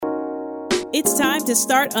It's time to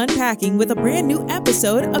start unpacking with a brand new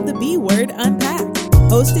episode of the B Word Unpacked,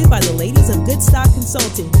 hosted by the ladies of GOODSTOCK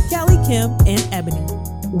Consulting, Kelly, Kim, and Ebony.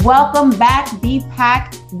 Welcome back,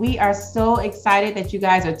 B-Pack. We are so excited that you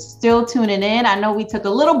guys are still tuning in. I know we took a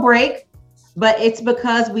little break, but it's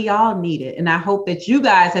because we all need it. And I hope that you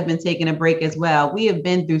guys have been taking a break as well. We have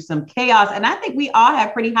been through some chaos, and I think we all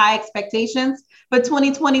have pretty high expectations for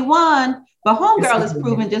 2021, but Homegirl is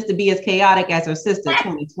proven just to be as chaotic as her sister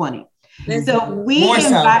 2020. So we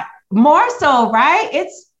invite more so, right?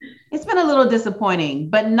 It's been a little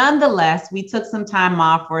disappointing, but nonetheless, we took some time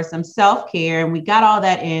off for some self-care and we got all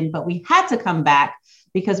that in, but we had to come back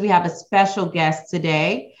because we have a special guest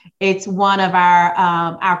today. It's one of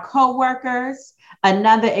our co-workers,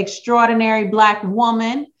 another extraordinary Black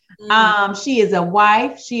woman. She is a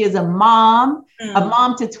wife. She is a mom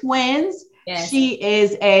to twins. Yes. She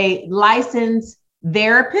is a licensed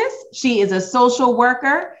therapist. She is a social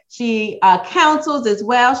worker. She counsels as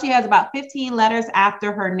well. She has about 15 letters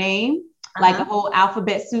after her name, like a whole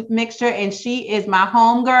alphabet soup mixture. And she is my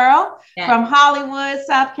homegirl from Hollywood,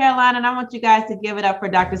 South Carolina. And I want you guys to give it up for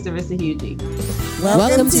Dr. Cressia Hugie.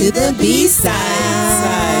 Welcome to the B-side.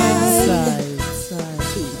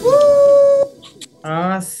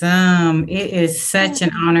 Awesome. It is such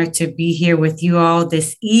an honor to be here with you all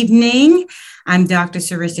this evening. I'm Dr.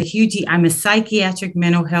 Cressia Hugie. I'm a psychiatric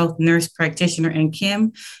mental health nurse practitioner. And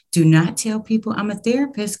Kim, do not tell people I'm a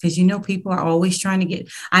therapist because you know people are always trying to get,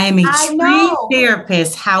 I am a trained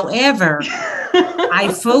therapist. However,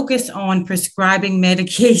 I focus on prescribing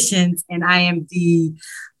medications, and I am the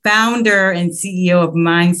founder and CEO of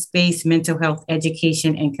Mindspace Mental Health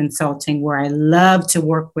Education and Consulting, where I love to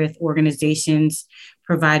work with organizations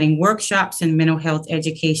providing workshops and mental health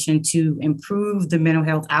education to improve the mental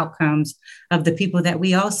health outcomes of the people that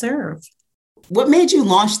we all serve. What made you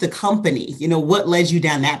launch the company? What led you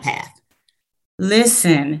down that path?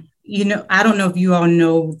 Listen, I don't know if you all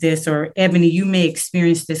know this, or Ebony, you may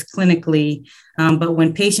experience this clinically, but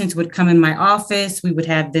when patients would come in my office, we would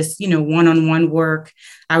have this, one-on-one work.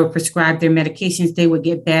 I would prescribe their medications, they would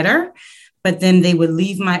get better, but then they would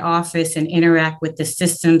leave my office and interact with the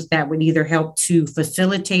systems that would either help to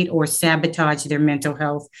facilitate or sabotage their mental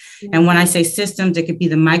health. Mm-hmm. And when I say systems, it could be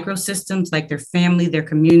the microsystems like their family, their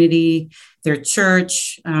community, their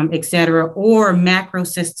church, et cetera, or macro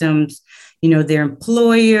systems, their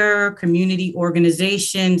employer, community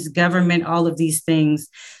organizations, government, all of these things.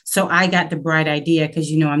 So I got the bright idea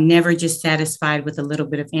because, I'm never just satisfied with a little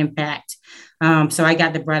bit of impact. So I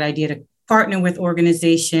got the bright idea to partner with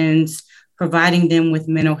organizations, providing them with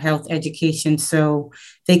mental health education so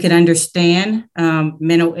they could understand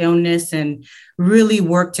mental illness and really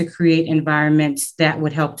work to create environments that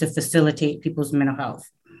would help to facilitate people's mental health.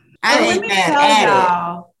 Let me tell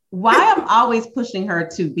y'all why I'm always pushing her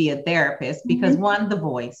to be a therapist, because one, the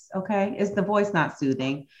voice, okay? Is the voice not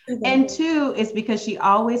soothing? Mm-hmm. And two, it's because she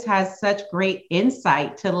always has such great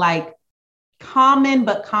insight to common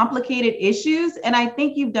but complicated issues. And I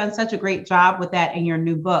think you've done such a great job with that in your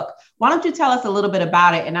new book. Why don't you tell us a little bit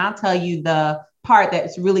about it? And I'll tell you the part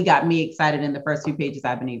that's really got me excited in the first few pages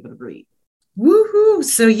I've been able to read. Woohoo.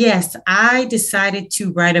 So yes, I decided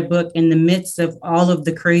to write a book in the midst of all of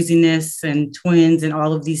the craziness and twins and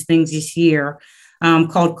all of these things this year,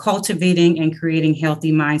 called Cultivating and Creating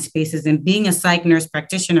Healthy Mind Spaces. And being a psych nurse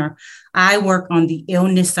practitioner, I work on the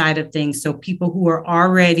illness side of things. So people who are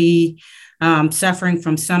already suffering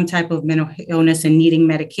from some type of mental illness and needing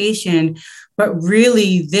medication. But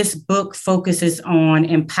really, this book focuses on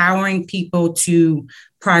empowering people to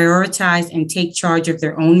prioritize and take charge of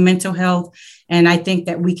their own mental health. And I think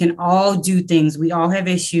that we can all do things. We all have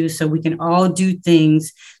issues, so we can all do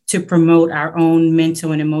things to promote our own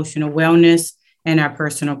mental and emotional wellness and our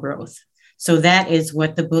personal growth. So that is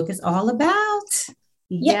what the book is all about.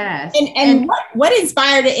 Yes. And what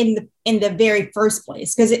inspired it in the very first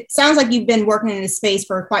place? Because it sounds like you've been working in this space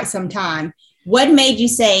for quite some time. What made you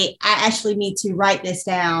say, I actually need to write this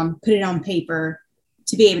down, put it on paper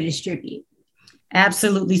to be able to distribute?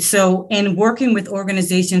 Absolutely. So in working with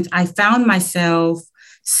organizations, I found myself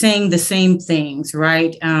saying the same things,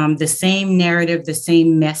 right? The same narrative, the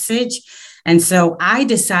same message. And so I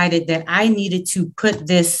decided that I needed to put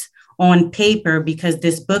this on paper because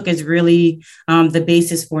this book is really the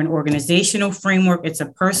basis for an organizational framework. It's a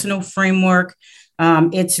personal framework.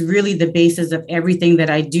 It's really the basis of everything that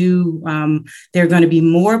I do. There are going to be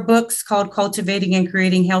more books called Cultivating and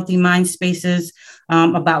Creating Healthy Mind Spaces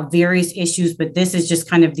about various issues, but this is just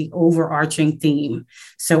kind of the overarching theme.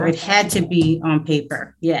 So it had to be on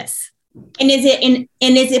paper. Yes. And is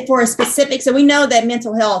it for a specific? So we know that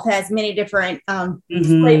mental health has many different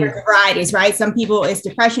flavors and varieties, right? Some people is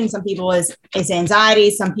depression, some people is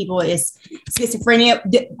anxiety, some people is schizophrenia.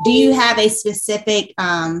 Do you have a specific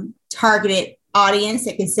targeted audience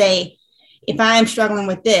that can say, if I am struggling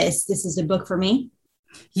with this is a book for me?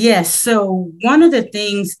 Yes. So one of the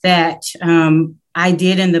things that I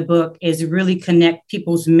did in the book is really connect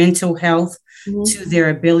people's mental health to their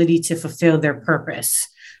ability to fulfill their purpose.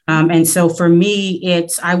 And so for me,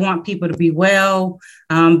 I want people to be well,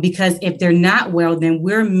 because if they're not well, then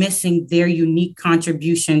we're missing their unique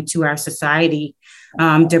contribution to our society.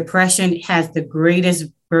 Depression has the greatest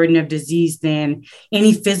burden of disease than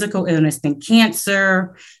any physical illness, than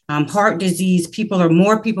cancer, heart disease.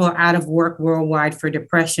 More people are out of work worldwide for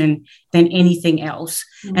depression than anything else.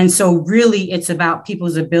 Mm-hmm. And so really it's about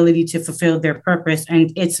people's ability to fulfill their purpose.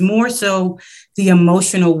 And it's more so the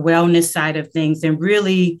emotional wellness side of things. And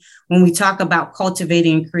really, when we talk about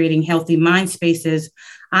cultivating and creating healthy mind spaces,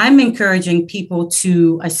 I'm encouraging people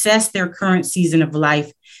to assess their current season of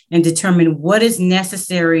life and determine what is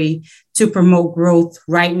necessary to promote growth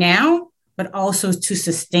right now, but also to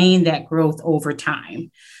sustain that growth over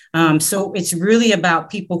time. So it's really about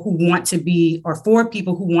people who want to be, or for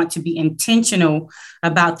people who want to be intentional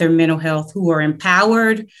about their mental health, who are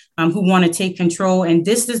empowered, who want to take control. And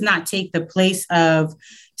this does not take the place of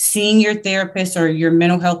seeing your therapist or your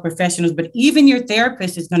mental health professionals, but even your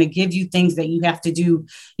therapist is going to give you things that you have to do.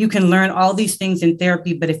 You can learn all these things in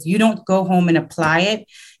therapy, but if you don't go home and apply it.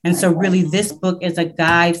 And so really this book is a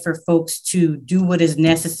guide for folks to do what is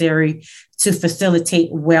necessary to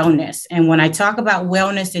facilitate wellness. And when I talk about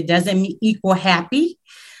wellness, it doesn't equal happy.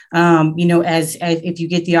 As if you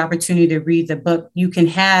get the opportunity to read the book, you can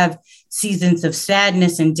have seasons of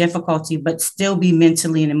sadness and difficulty, but still be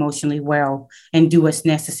mentally and emotionally well and do what's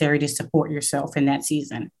necessary to support yourself in that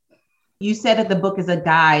season. You said that the book is a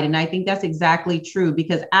guide, and I think that's exactly true,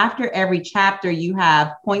 because after every chapter, you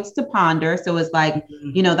have points to ponder. So it's like,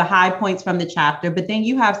 the high points from the chapter, but then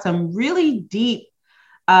you have some really deep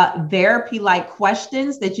therapy-like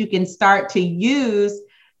questions that you can start to use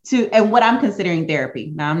and what I'm considering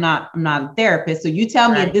therapy. Now, I'm not a therapist, so you tell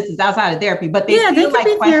me if this is outside of therapy, but they feel like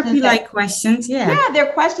therapy-like questions. Yeah,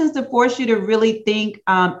 they're questions to force you to really think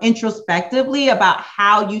introspectively about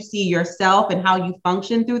how you see yourself and how you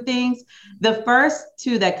function through things. The first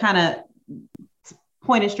two that kind of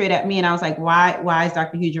pointed straight at me, and I was like, why is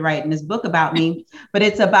Dr. Hugie writing this book about me? But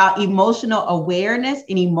it's about emotional awareness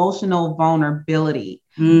and emotional vulnerability.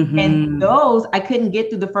 Mm-hmm. And those, I couldn't get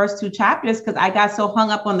through the first two chapters because I got so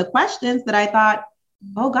hung up on the questions that I thought,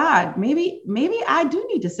 oh God, maybe I do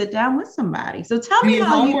need to sit down with somebody. So tell me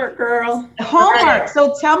homework, girl. Homework.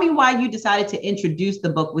 So tell me why you decided to introduce the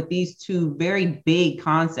book with these two very big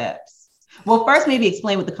concepts. Well, first, maybe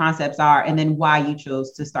explain what the concepts are and then why you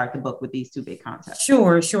chose to start the book with these two big concepts.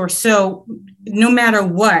 Sure. So no matter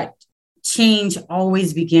what, change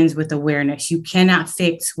always begins with awareness. You cannot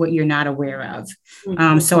fix what you're not aware of.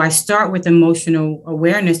 So I start with emotional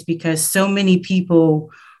awareness because so many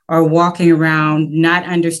people are walking around not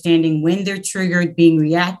understanding when they're triggered, being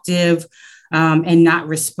reactive and not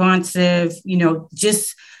responsive,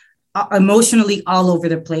 just emotionally all over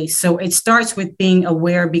the place. So it starts with being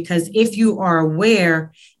aware, because if you are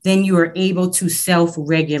aware, then you are able to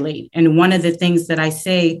self-regulate. And one of the things that I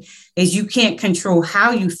say is you can't control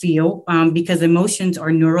how you feel because emotions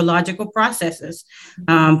are neurological processes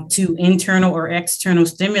to internal or external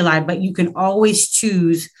stimuli, but you can always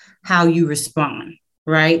choose how you respond,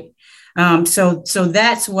 right? So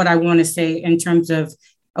that's what I want to say in terms of,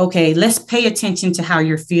 okay, let's pay attention to how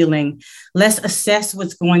you're feeling. Let's assess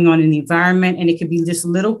what's going on in the environment. And it could be just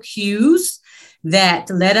little cues that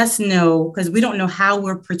let us know, because we don't know how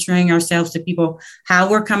we're portraying ourselves to people, how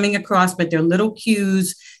we're coming across, but they're little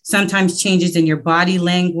cues, sometimes changes in your body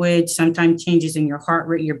language, sometimes changes in your heart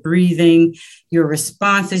rate, your breathing, your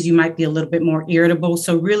responses. You might be a little bit more irritable.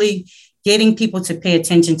 So really getting people to pay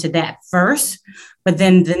attention to that first. But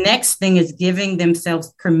then the next thing is giving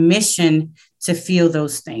themselves permission to feel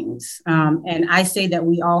those things. And I say that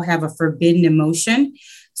we all have a forbidden emotion,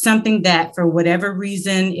 something that for whatever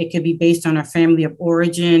reason, it could be based on our family of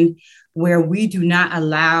origin, where we do not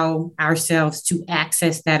allow ourselves to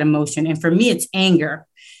access that emotion. And for me, it's anger,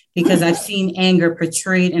 because I've seen anger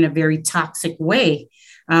portrayed in a very toxic way,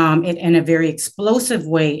 in a very explosive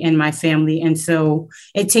way in my family. And so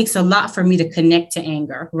it takes a lot for me to connect to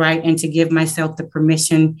anger, right? And to give myself the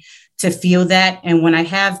permission to feel that. And when I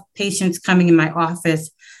have patients coming in my office,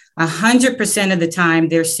 100% of the time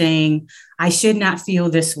they're saying, I should not feel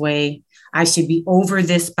this way. I should be over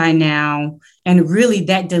this by now. And really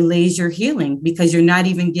that delays your healing because you're not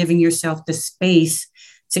even giving yourself the space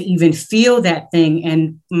to even feel that thing.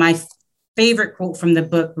 And my favorite quote from the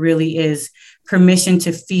book really is permission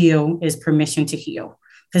to feel is permission to heal,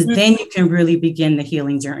 because then you can really begin the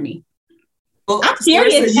healing journey. Well, I'm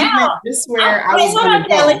serious now. This is where I was going to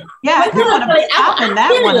go. Yeah, I want to stop in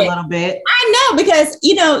that one a little bit. I know, because,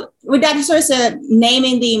 with Dr. Sorsa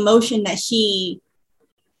naming the emotion that she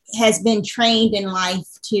has been trained in life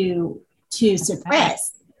to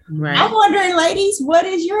suppress. Right. I'm wondering, ladies, what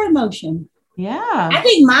is your emotion? Yeah. I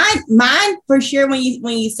think mine for sure, when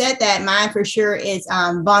you said that, mine for sure is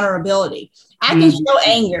vulnerability. I can show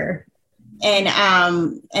anger and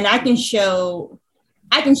I can show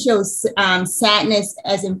sadness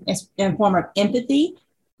as in a form of empathy.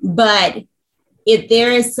 But if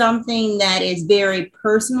there is something that is very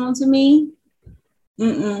personal to me,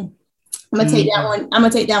 I'm gonna take that one. I'm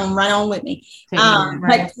gonna take that one right on with me.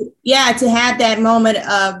 But to have that moment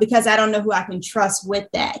of, because I don't know who I can trust with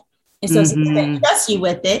that. And so I trust you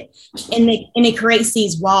with it, and it creates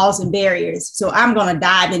these walls and barriers. So I'm going to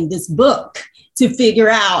dive in this book to figure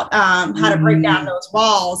out how to break down those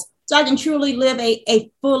walls, so I can truly live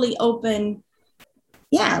a fully open,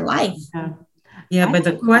 life. Yeah, but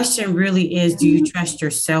the question really is, do you trust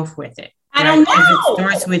yourself with it? I don't know. It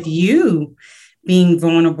starts with you being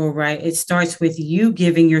vulnerable, right? It starts with you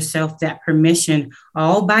giving yourself that permission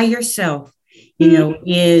all by yourself.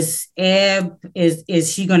 Is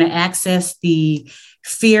she going to access the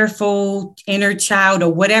fearful inner child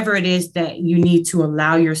or whatever it is that you need to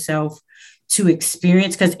allow yourself to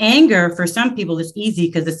experience? Because anger, for some people, is easy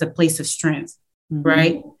because it's a place of strength,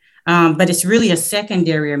 right? But it's really a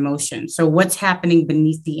secondary emotion. So what's happening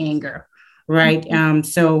beneath the anger, right?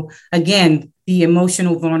 So again, the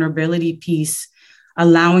emotional vulnerability piece,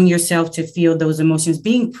 allowing yourself to feel those emotions,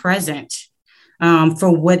 being present for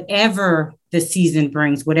whatever the season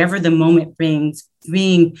brings, whatever the moment brings,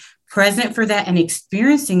 being present for that and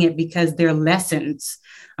experiencing it, because there are lessons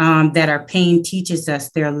that our pain teaches us.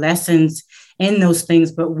 There are lessons in those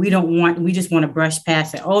things, but we just want to brush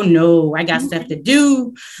past it. Oh no, I got stuff to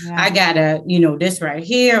do. Yeah. I gotta, this right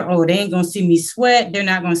here. Oh, they ain't gonna see me sweat. They're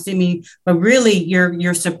not gonna see me. But really,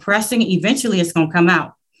 you're suppressing. Eventually, it's gonna come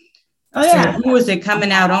out. Oh yeah. So who is it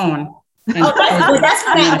coming out on? That's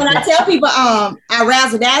when I tell people I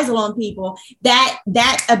razzle dazzle on people,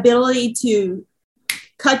 that ability to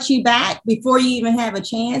cut you back before you even have a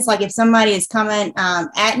chance. Like if somebody is coming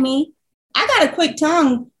at me, I got a quick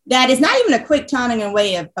tongue that is not even a quick tongue in a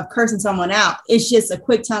way of cursing someone out. It's just a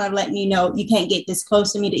quick tongue of letting you know you can't get this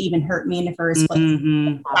close to me to even hurt me in the first place.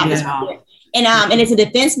 And it's a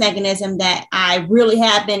defense mechanism that I really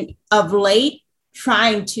have been of late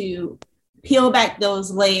trying to peel back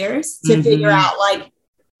those layers to figure out, like,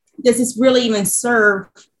 does this really even serve?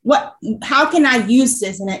 How can I use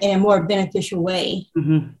this in a more beneficial way?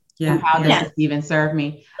 How does this even serve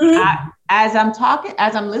me? As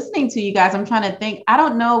I'm listening to you guys, I'm trying to think, I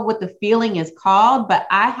don't know what the feeling is called, but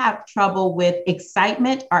I have trouble with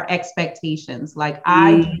excitement or expectations. Like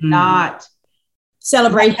I do not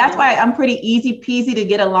celebrate. That's why I'm pretty easy peasy to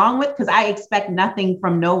get along with, because I expect nothing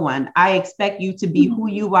from no one. I expect you to be who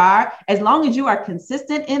you are. As long as you are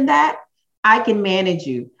consistent in that, I can manage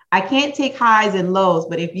you. I can't take highs and lows,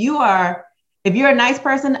 but if you're a nice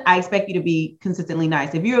person, I expect you to be consistently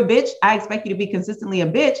nice. If you're a bitch, I expect you to be consistently a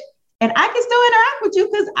bitch. And I can still interact with you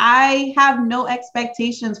because I have no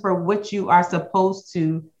expectations for what you are supposed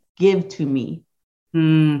to give to me.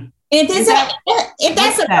 If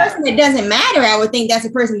that's a person that doesn't matter, I would think that's a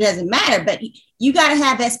person that doesn't matter. But you got to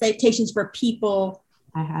have expectations for people.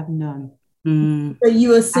 I have none. So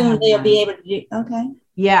you assume they'll be able to do. Okay.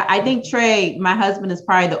 Yeah, I think Trey, my husband, is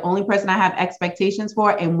probably the only person I have expectations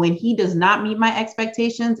for. And when he does not meet my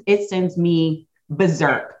expectations, it sends me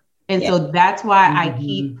berserk. And so that's why I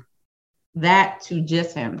keep that to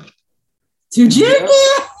just him. To just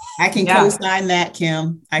I can co-sign that,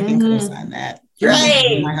 Kim. I can co-sign that.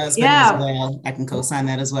 Right. My husband as well. I can co-sign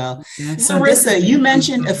that as well. Yeah. So Rissa, you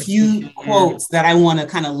mentioned a few quotes that I want to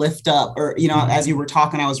kind of lift up, or, as you were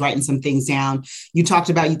talking, I was writing some things down. You talked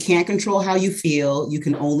about you can't control how you feel. You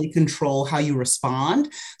can only control how you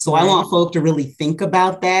respond. So I want folk to really think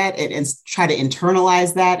about that and try to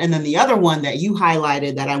internalize that. And then the other one that you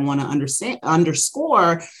highlighted that I want to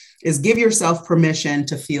underscore is give yourself permission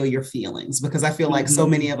to feel your feelings, because I feel like so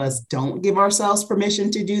many of us don't give ourselves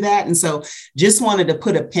permission to do that. And so just wanted to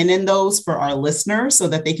put a pin in those for our listeners so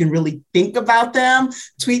that they can really think about them,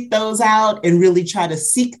 tweet those out, and really try to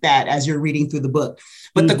seek that as you're reading through the book.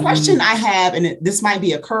 But the question I have, and this might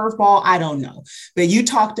be a curveball, I don't know, but you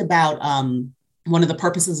talked about one of the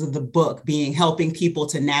purposes of the book being helping people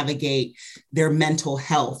to navigate their mental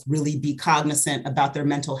health, really be cognizant about their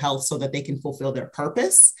mental health so that they can fulfill their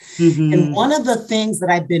purpose. Mm-hmm. And one of the things that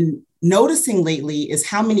I've been noticing lately is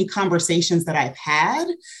how many conversations that I've had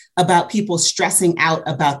about people stressing out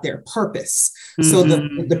about their purpose. Mm-hmm. So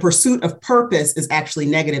the pursuit of purpose is actually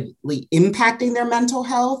negatively impacting their mental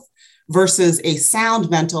health versus a sound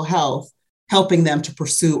mental health helping them to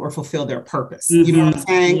pursue or fulfill their purpose. Mm-hmm. You know what I'm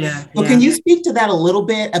saying? Yeah, so can you speak to that a little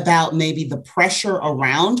bit about maybe the pressure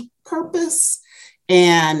around purpose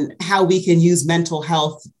and how we can use mental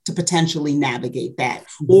health to potentially navigate that,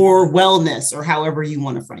 or wellness, or however you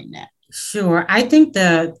want to frame that? Sure. I think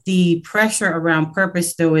the pressure around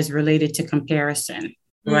purpose, though, is related to comparison,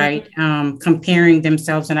 right? Comparing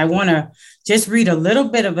themselves. And I want to just read a little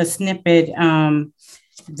bit of a snippet.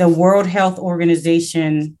 The World Health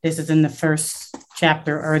Organization, this is in the first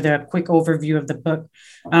chapter or the quick overview of the book.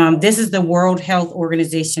 This is the World Health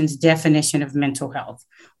Organization's definition of mental health,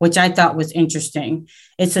 which I thought was interesting.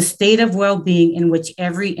 It's a state of well-being in which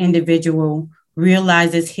every individual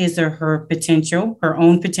realizes his or her potential, her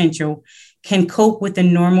own potential, can cope with the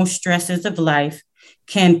normal stresses of life,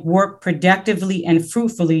 can work productively and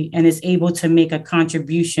fruitfully, and is able to make a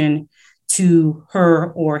contribution to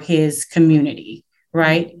her or his community.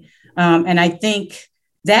 Right. And I think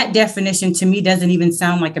that definition to me doesn't even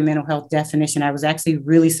sound like a mental health definition. I was actually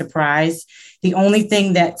really surprised. The only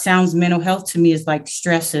thing that sounds mental health to me is like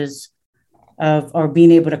stresses of, or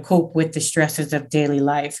being able to cope with the stresses of daily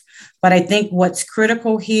life. But I think what's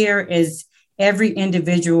critical here is every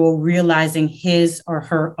individual realizing his or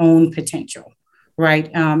her own potential. Right.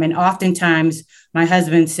 And oftentimes my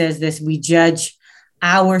husband says this, we judge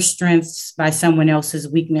our strengths by someone else's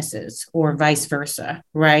weaknesses or vice versa,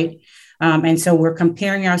 right? And so we're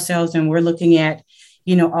comparing ourselves and we're looking at,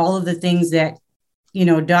 all of the things that,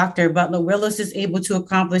 Dr. Butler Willis is able to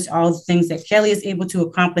accomplish, all the things that Kelly is able to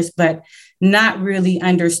accomplish, but not really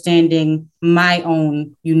understanding my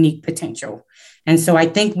own unique potential. And so I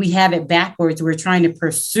think we have it backwards. We're trying to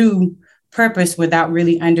pursue purpose without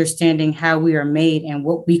really understanding how we are made and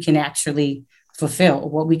what we can actually fulfill,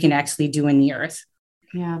 what we can actually do in the earth.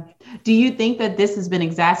 Yeah. Do you think that this has been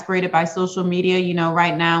exacerbated by social media?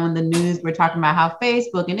 Right now in the news, we're talking about how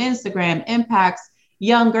Facebook and Instagram impacts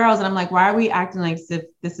young girls. And I'm like, why are we acting like if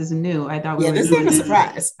this is new? I thought we were this ain't a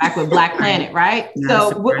surprise. Back with Black Planet, right?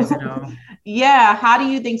 Yeah. How do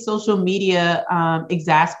you think social media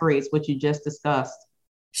exasperates what you just discussed?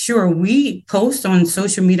 Sure. We post on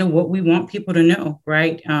social media what we want people to know,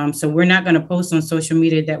 right? So we're not going to post on social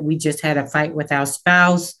media that we just had a fight with our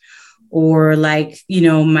spouse, or like,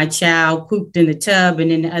 my child pooped in the tub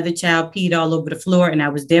and then the other child peed all over the floor and I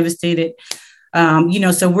was devastated.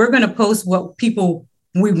 So we're going to post what we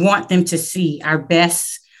want them to see, our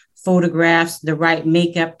best photographs, the right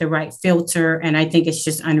makeup, the right filter. And I think it's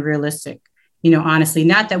just unrealistic, honestly,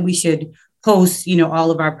 not that we should post,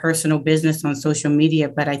 all of our personal business on social media,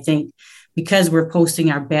 but I think because we're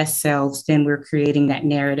posting our best selves, then we're creating that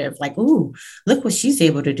narrative like, ooh, look what she's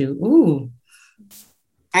able to do. Ooh.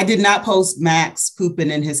 I did not post Max pooping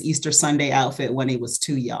in his Easter Sunday outfit when he was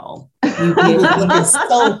 2, y'all. He was looking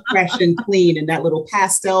so fresh and clean in that little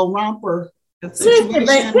pastel romper. Kelly,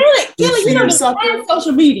 you don't understand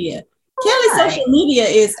social media. Kelly's social media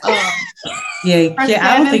is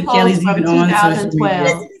I don't think Kelly's even on social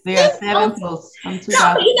media. There are 7 posts from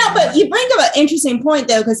 2012. But you bring up an interesting point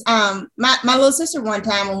though, because my little sister one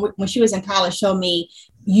time when she was in college showed me,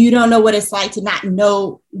 you don't know what it's like to not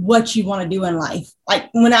know what you want to do in life.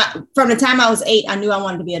 Like from the time I was 8, I knew I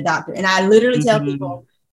wanted to be a doctor. And I literally tell people,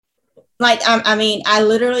 like, I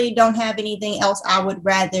literally don't have anything else I would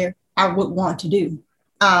want to do.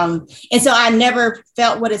 And so I never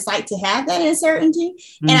felt what it's like to have that uncertainty.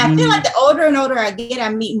 And I feel like the older and older I get, I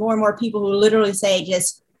meet more and more people who literally say,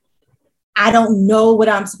 I don't know what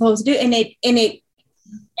I'm supposed to do.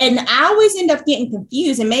 And I always end up getting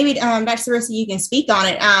confused, and maybe Dr. Sarissa, you can speak on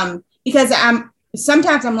it, because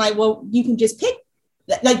sometimes I'm like, well, you can just pick.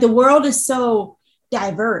 Like the world is so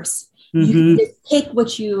diverse, you can just pick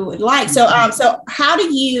what you would like. So how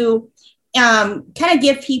do you kind of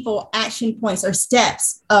give people action points or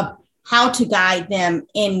steps of how to guide them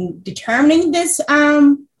in determining this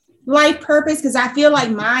life purpose? Because I feel like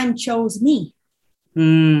mine chose me.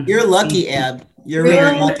 You're lucky, Eb. You're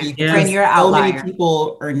really lucky. Yes. You're an outlier. So many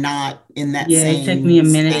people are not in that same it took me a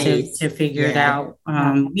minute to figure it out.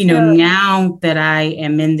 Now that I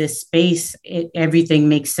am in this space, everything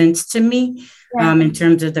makes sense to me in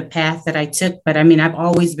terms of the path that I took. But I've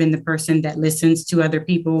always been the person that listens to other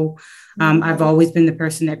people. I've always been the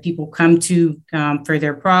person that people come to for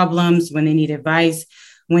their problems when they need advice.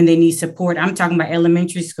 when they need support. I'm talking about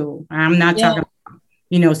elementary school. I'm not talking,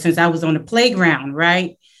 since I was on the playground,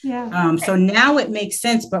 right? Yeah. So now it makes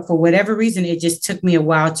sense, but for whatever reason, it just took me a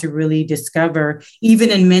while to really discover, even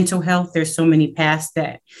in mental health, there's so many paths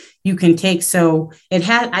that you can take. So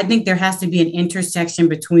I think there has to be an intersection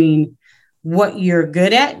between what you're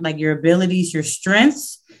good at, like your abilities, your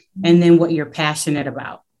strengths, and then what you're passionate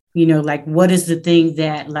about. Like what is the thing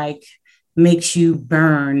that like makes you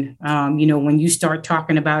burn? When you start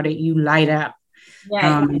talking about it, you light up.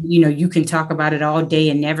 Right. You can talk about it all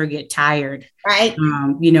day and never get tired. Right.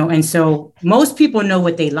 And so most people know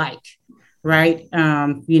what they like, right?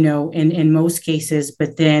 In most cases,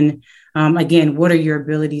 but then again, what are your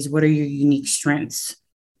abilities? What are your unique strengths?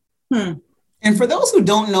 And for those who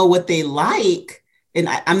don't know what they like, and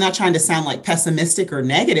I'm not trying to sound like pessimistic or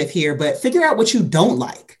negative here, but figure out what you don't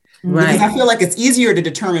like. Right. Because I feel like it's easier to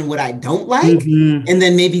determine what I don't like and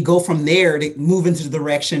then maybe go from there to move into the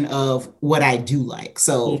direction of what I do like.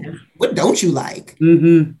 So what don't you like?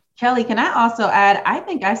 Kelly, can I also add, I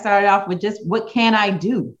think I started off with just what can I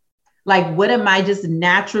do? Like, what am I just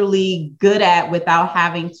naturally good at without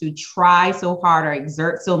having to try so hard or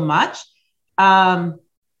exert so much? And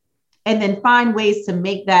then find ways to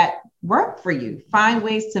make that work for you. Find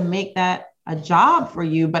ways to make that a job for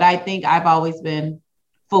you. But I think I've always been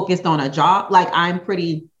focused on a job. Like I'm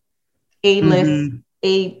pretty A-list,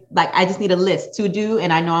 like I just need a list to do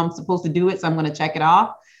and I know I'm supposed to do it. So I'm going to check it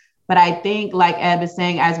off. But I think like Eb is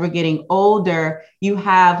saying, as we're getting older, you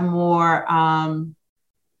have more,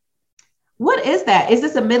 what is that? Is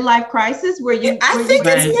this a midlife crisis where you, I think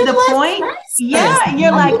it's the point? Crisis. Yeah.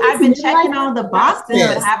 You're like, I've been checking all the boxes,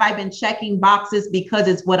 but have I been checking boxes because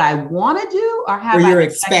it's what I want to do? Or have I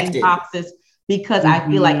been checking boxes because I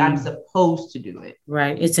feel like I'm supposed to do it?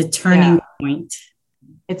 Right. It's a turning point.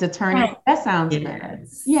 It's a turning. That sounds good.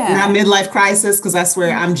 Yeah. Not midlife crisis, because I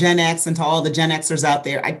swear I'm Gen X, and to all the Gen Xers out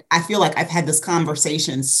there, I feel like I've had this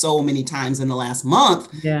conversation so many times in the last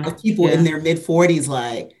month of people in their mid 40s,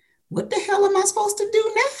 like, what the hell am I supposed to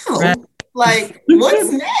do now? Right. Like, what's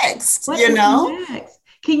next? Next?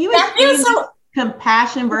 Can you explain this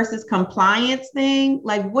compassion versus compliance thing?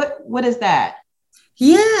 Like, what is that?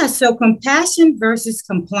 Yeah, so compassion versus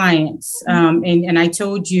compliance. And I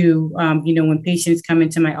told you, when patients come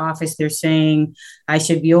into my office, they're saying, I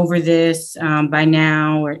should be over this by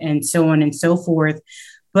now, and so on and so forth.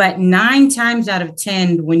 But 9 times out of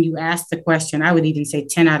 10, when you ask the question, I would even say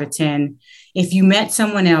 10 out of 10, if you met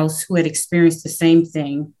someone else who had experienced the same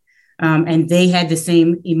thing and they had the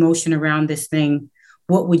same emotion around this thing,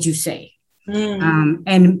 what would you say?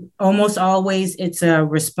 And almost always it's a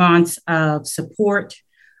response of support,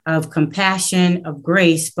 of compassion, of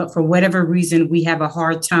grace. But for whatever reason, we have a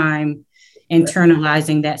hard time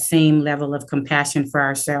internalizing that same level of compassion for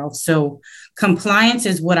ourselves. So compliance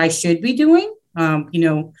is what I should be doing.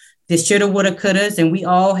 The shoulda, woulda, couldas, and we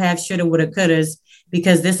all have shoulda, woulda, couldas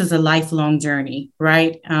because this is a lifelong journey,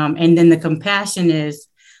 right? And then the compassion is,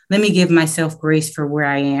 let me give myself grace for where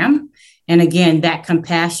I am. And again, that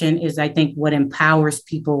compassion is, I think, what empowers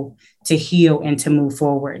people to heal and to move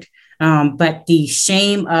forward. But the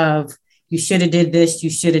shame of you should have did this, you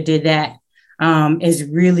should have did that, is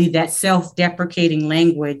really that self-deprecating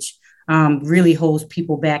language really holds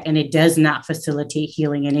people back, and it does not facilitate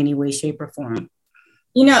healing in any way, shape, or form.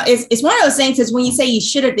 It's one of those things is when you say you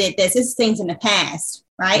should have did this, it's things in the past,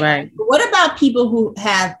 right? Right. But what about people who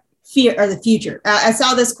have fear of the future? I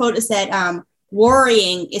saw this quote that said,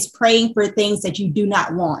 worrying is praying for things that you do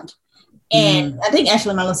not want. And I think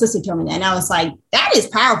actually my little sister told me that, and I was like, that is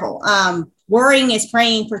powerful. Worrying is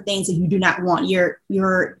praying for things that you do not want.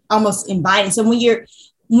 You're almost inviting. So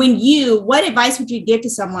what advice would you give to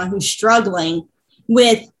someone who's struggling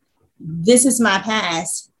with, this is my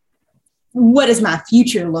past, what does my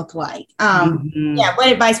future look like? What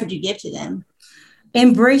advice would you give to them?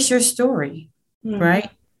 Embrace your story, right?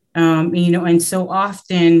 And so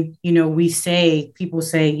often, people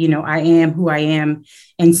say, I am who I am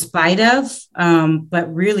in spite of,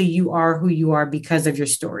 but really you are who you are because of your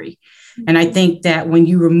story. And I think that when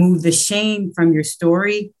you remove the shame from your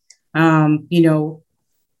story, it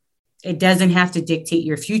doesn't have to dictate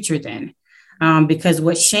your future then, because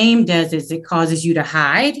what shame does is it causes you to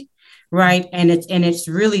hide, right? And it's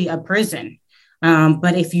really a prison.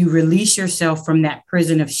 But if you release yourself from that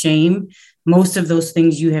prison of shame, most of those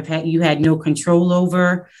things you had no control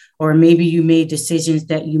over, or maybe you made decisions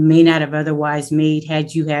that you may not have otherwise made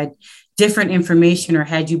had you had different information, or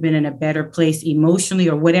had you been in a better place emotionally,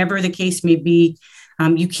 or whatever the case may be.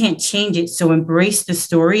 You can't change it. So embrace the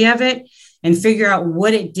story of it and figure out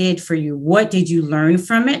what it did for you. What did you learn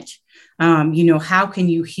from it? how can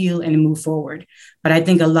you heal and move forward? But I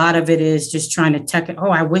think a lot of it is just trying to tuck it.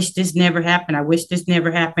 Oh, I wish this never happened. I wish this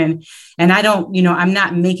never happened. And I don't, I'm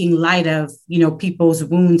not making light of, people's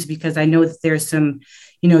wounds, because I know that there's some,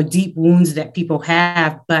 deep wounds that people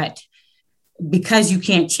have, but because you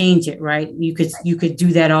can't change it, right? You could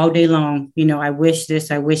do that all day long. I wish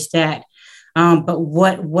this, I wish that. But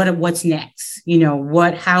what's next?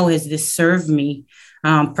 How has this served me?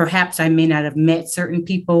 Perhaps I may not have met certain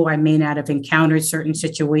people. I may not have encountered certain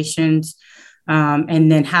situations.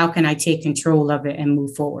 And then how can I take control of it and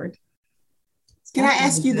move forward? Can I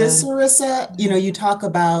ask you this, Larissa? You talk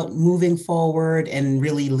about moving forward and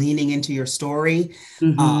really leaning into your story.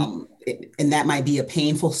 Mm-hmm. And that might be a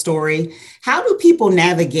painful story. How do people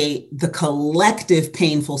navigate the collective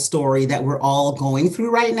painful story that we're all going through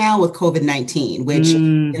right now with COVID-19, which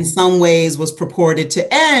in some ways was purported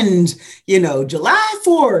to end, July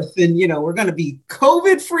 4th, and, we're going to be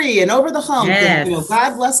COVID free and over the hump, yes. And,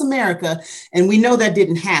 God bless America. And we know that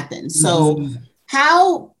didn't happen. So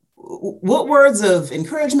what words of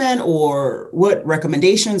encouragement or what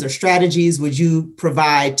recommendations or strategies would you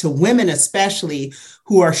provide to women, especially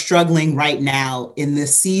who are struggling right now in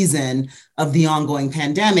this season of the ongoing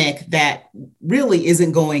pandemic that really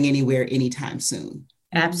isn't going anywhere anytime soon?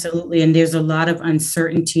 Absolutely. And there's a lot of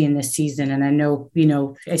uncertainty in this season. And I know,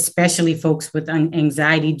 especially folks with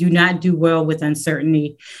anxiety do not do well with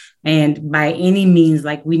uncertainty. And by any means,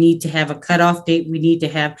 we need to have a cutoff date.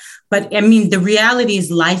 But the reality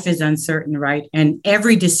is life is uncertain, right? And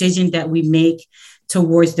every decision that we make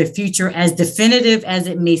towards the future, as definitive as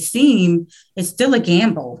it may seem, it's still a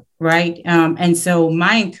gamble, right? And so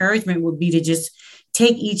my encouragement would be to just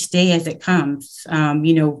take each day as it comes.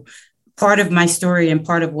 Part of my story and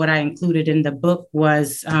part of what I included in the book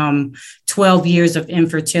was 12 years of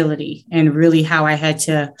infertility, and really how I had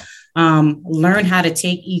to learn how to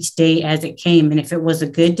take each day as it came. And if it was a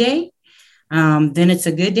good day, then it's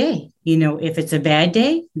a good day. If it's a bad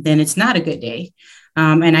day, then it's not a good day.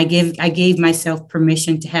 And I gave myself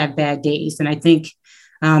permission to have bad days. And I think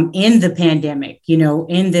in the pandemic,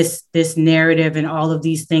 in this narrative and all of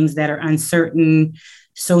these things that are uncertain,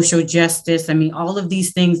 social justice, all of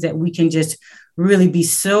these things that we can just really be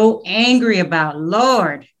so angry about,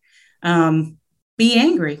 Lord, be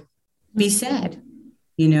angry, be sad,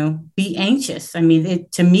 be anxious.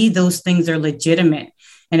 To me, those things are legitimate.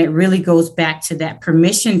 And it really goes back to that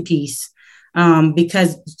permission piece.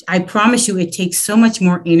 Because I promise you, it takes so much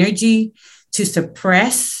more energy to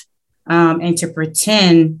suppress and to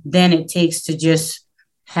pretend than it takes to just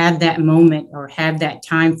have that moment or have that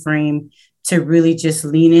time frame to really just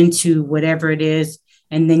lean into whatever it is.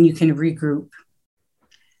 And then you can regroup.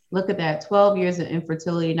 Look at that, 12 years of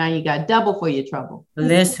infertility. Now you got double for your trouble.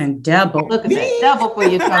 Listen, double. Look at that, double for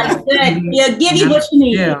your trouble. Yeah, give you what you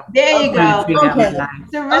need. Yeah. There you go. Okay.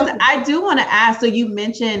 So, Rosa, I do want to ask, so you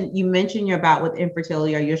mentioned your bout with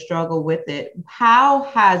infertility or your struggle with it. How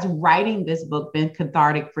has writing this book been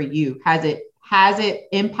cathartic for you? Has it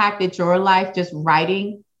impacted your life, just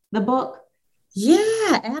writing the book?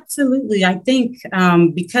 Yeah, absolutely. I think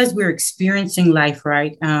because we're experiencing life,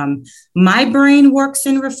 right? My brain works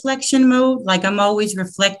in reflection mode. I'm always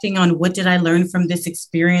reflecting on what did I learn from this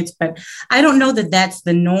experience, but I don't know that that's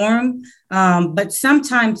the norm. But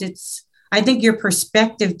sometimes I think your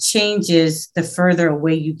perspective changes the further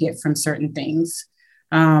away you get from certain things,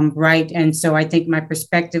 right? And so I think my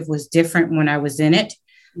perspective was different when I was in it.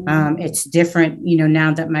 It's different,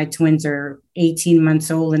 now that my twins are 18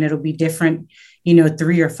 months old, and it'll be different,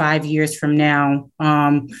 3 or 5 years from now.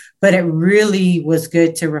 But it really was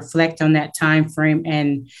good to reflect on that time frame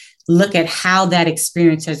and look at how that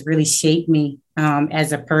experience has really shaped me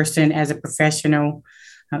as a person, as a professional,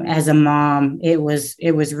 as a mom. It was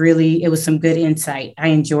some good insight. I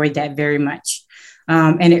enjoyed that very much.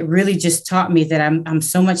 And it really just taught me that I'm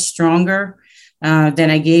so much stronger than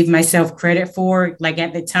I gave myself credit for.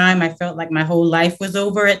 At the time, I felt like my whole life was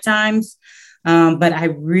over at times. But I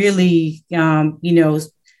really, I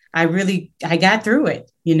got through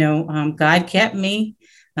it. God kept me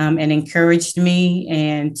and encouraged me.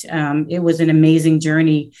 And it was an amazing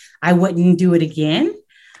journey. I wouldn't do it again.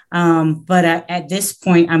 But at this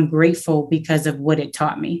point, I'm grateful because of what it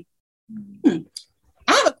taught me. I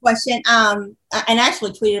have a question. And I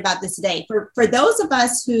actually tweeted about this today. For those of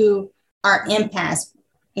us who are empaths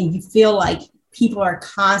and you feel like people are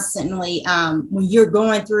constantly, when you're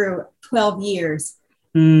going through 12 years,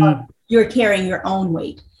 you're carrying your own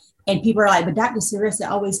weight. And people are like, but Dr. Sarissa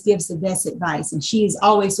always gives the best advice and she is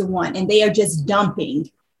always the one. And they are just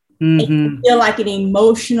dumping. And you feel like an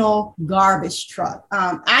emotional garbage truck.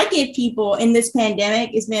 I get people in this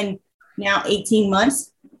pandemic, it's been now 18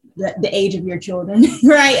 months. the age of your children,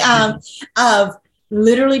 right? Of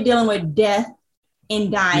literally dealing with death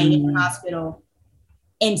and dying in the hospital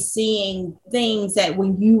and seeing things that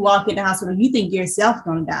when you walk in the hospital, you think yourself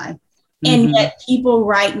going to die. And yet people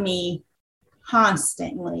write me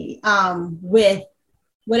constantly with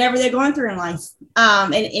whatever they're going through in life.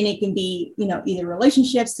 And it can be, either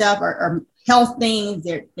relationship stuff or health things,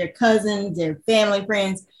 their cousins, their family,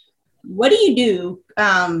 friends. What do you do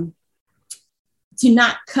to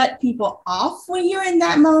not cut people off when you're in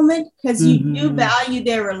that moment? Because you do value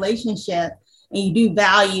their relationship and you do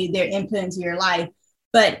value their input into your life.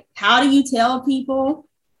 But how do you tell people,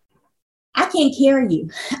 I can't carry you?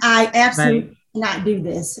 I absolutely not do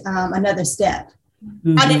this. Another step.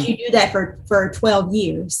 How did you do that for 12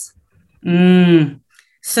 years?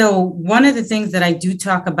 So one of the things that I do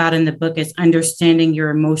talk about in the book is understanding your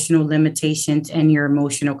emotional limitations and your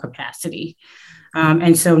emotional capacity.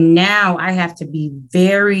 And so now I have to be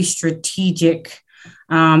very strategic,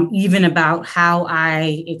 even about how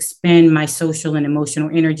I expend my social and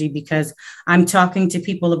emotional energy, because I'm talking to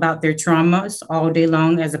people about their traumas all day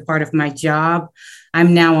long as a part of my job.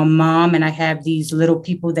 I'm now a mom and I have these little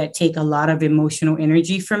people that take a lot of emotional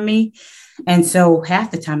energy from me. And so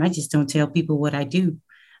half the time I just don't tell people what I do.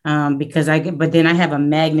 But then I have a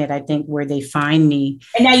magnet, I think, where they find me.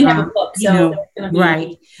 And now you have a book. So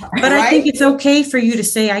right. But I think it's okay for you to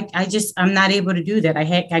say, I'm not able to do that.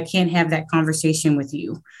 I can't have that conversation with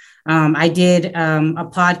you. I did a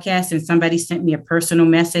podcast and somebody sent me a personal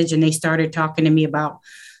message and they started talking to me about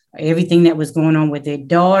everything that was going on with their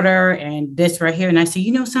daughter and this right here. And I said,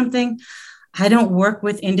 something? I don't work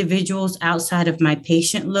with individuals outside of my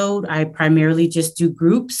patient load. I primarily just do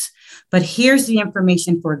groups. But here's the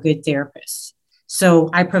information for a good therapist. So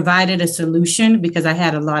I provided a solution because I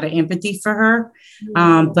had a lot of empathy for her.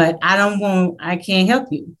 But I can't help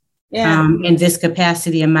you in this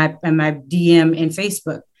capacity in my DM and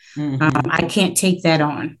Facebook. I can't take that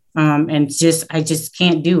on. I just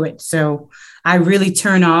can't do it. So I really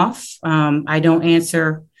turn off. I don't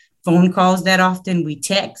answer phone calls that often. We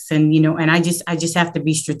text and I just have to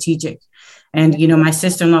be strategic. And, my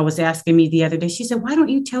sister-in-law was asking me the other day, she said, why don't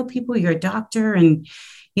you tell people you're a doctor and,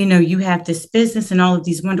 you have this business and all of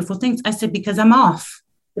these wonderful things? I said, because I'm off.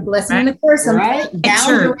 The blessing and the curse. Right.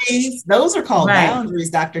 Boundaries. Those are called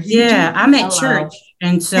boundaries, Dr. Hugie. Yeah, I'm at church.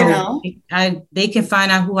 And so they can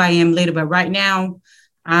find out who I am later. But right now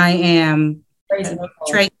I am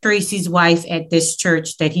Tracy's wife at this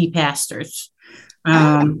church that he pastors.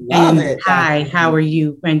 Hi, how are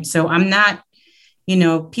you? And so I'm not,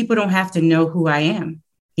 people don't have to know who I am.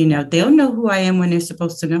 They'll know who I am when they're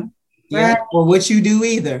supposed to know. Yeah, or what you do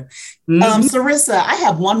either. Sarissa, I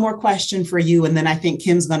have one more question for you, and then I think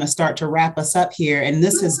Kim's going to start to wrap us up here. And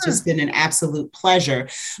this has just been an absolute pleasure.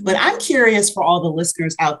 But I'm curious for all the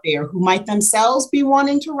listeners out there who might themselves be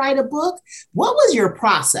wanting to write a book. What was your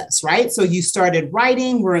process, right? So you started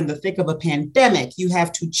writing. We're in the thick of a pandemic. You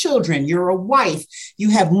have 2 children. You're a wife. You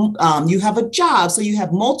have a job. So you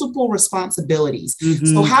have multiple responsibilities.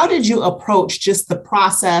 So how did you approach just the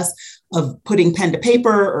process of putting pen to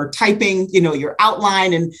paper or typing, your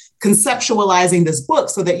outline and conceptualizing this book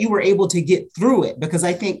so that you were able to get through it? Because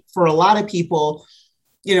I think for a lot of people,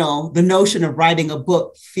 the notion of writing a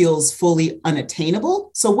book feels fully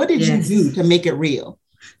unattainable. So what did you do to make it real?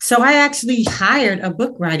 So I actually hired a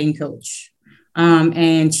book writing coach.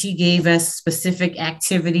 And she gave us specific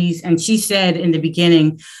activities. And she said in the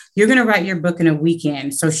beginning, you're going to write your book in a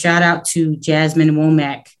weekend. So shout out to Jasmine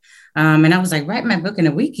Womack. And I was like, write my book in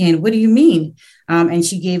a weekend. What do you mean? And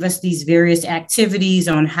she gave us these various activities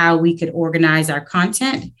on how we could organize our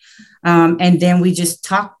content. And then we just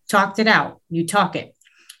talked it out. You talk it.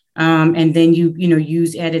 And then you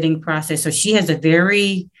use editing process. So she has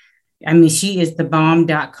she is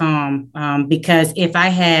thebomb.com. Because if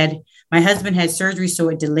my husband had surgery, so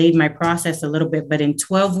it delayed my process a little bit, but in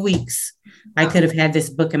 12 weeks, I could have had this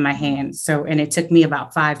book in my hands. And it took me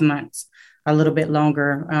about 5 months. A little bit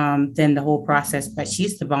longer than the whole process, but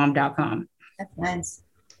she's thebomb.com. That's nice.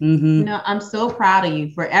 I'm so proud of you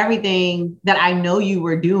for everything that I know you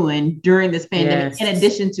were doing during this pandemic. In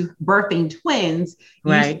addition to birthing twins,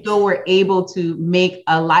 you still were able to make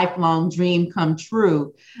a lifelong dream come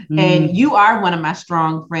true. And you are one of my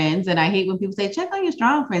strong friends. And I hate when people say, check on your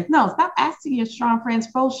strong friends. No, stop asking your strong friends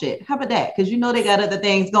for shit. How about that? Because they got other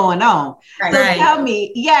things going on. So tell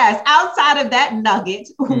me, outside of that nugget,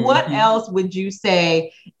 what else would you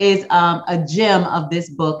say is a gem of this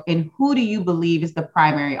book? And who do you believe is the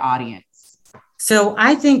primary audience? So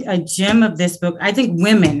I think a gem of this book, I think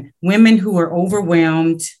women who are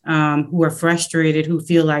overwhelmed, who are frustrated, who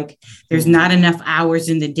feel like there's not enough hours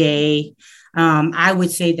in the day, I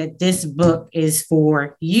would say that this book is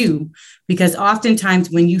for you, because oftentimes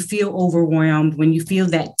when you feel overwhelmed, when you feel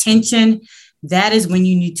that tension, that is when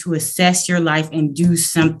you need to assess your life and do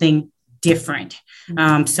something different.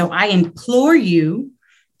 So I implore you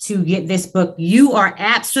to get this book. You are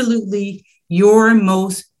absolutely your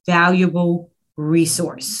most valuable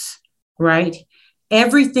resource, right?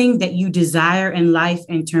 Everything that you desire in life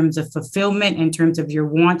in terms of fulfillment, in terms of your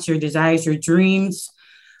wants, your desires, your dreams,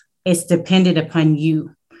 it's dependent upon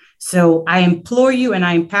you. So I implore you and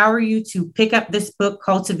I empower you to pick up this book,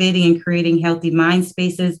 Cultivating and Creating Healthy Mind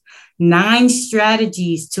Spaces, 9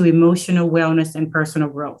 Strategies to Emotional Wellness and Personal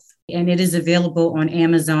Growth. And it is available on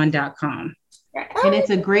Amazon.com. And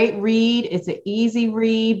it's a great read. It's an easy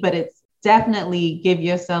read, but it's definitely give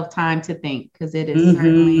yourself time to think, because it is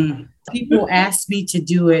certainly. People ask me to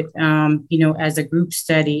do it, as a group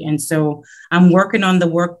study. And so I'm working on the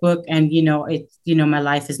workbook, and, my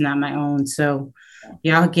life is not my own. So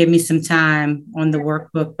y'all give me some time on the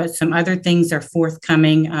workbook, but some other things are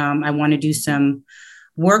forthcoming. I want to do some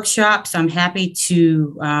workshops. I'm happy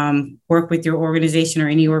to work with your organization or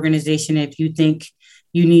any organization if you think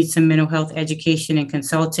you need some mental health education and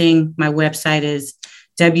consulting. My website is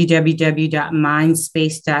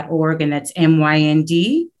www.mindspace.org, and that's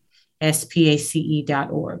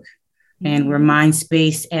MYNDSPACE.org. And we're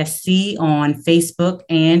Mindspace SC on Facebook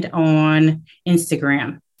and on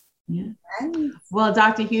Instagram. Yeah. Well,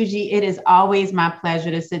 Dr. Hugie, it is always my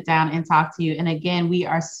pleasure to sit down and talk to you. And again, we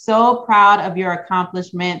are so proud of your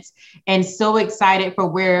accomplishments and so excited for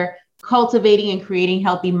where cultivating and creating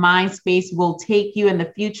healthy mind space will take you in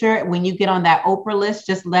the future. When you get on that Oprah list,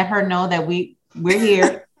 just let her know that we're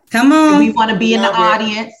here. Come on. We want to be in the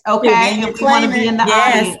audience. Okay. And we want to be in the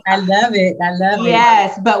audience. I love it.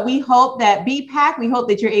 Yes. But we hope that BPAC, we hope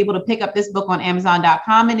that you're able to pick up this book on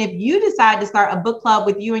Amazon.com. And if you decide to start a book club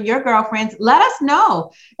with you and your girlfriends, let us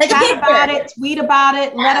know. Chat about it, tweet about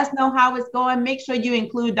it. Let us know how it's going. Make sure you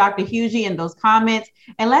include Dr. Hugie in those comments.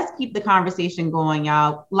 And let's keep the conversation going,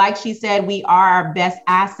 y'all. Like she said, we are our best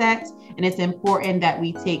assets. And it's important that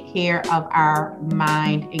we take care of our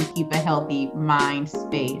mind and keep a healthy mind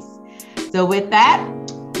space. So with that,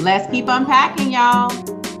 let's keep unpacking, y'all.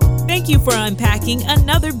 Thank you for unpacking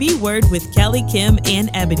another B Word with Kelly, Kim, and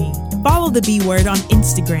Ebony. Follow the B Word on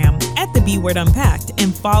Instagram at the B Word Unpacked,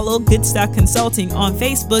 and follow GOODSTOCK Consulting on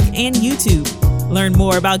Facebook and YouTube. Learn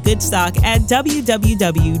more about GOODSTOCK at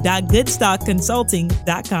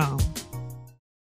www.goodstockconsulting.com.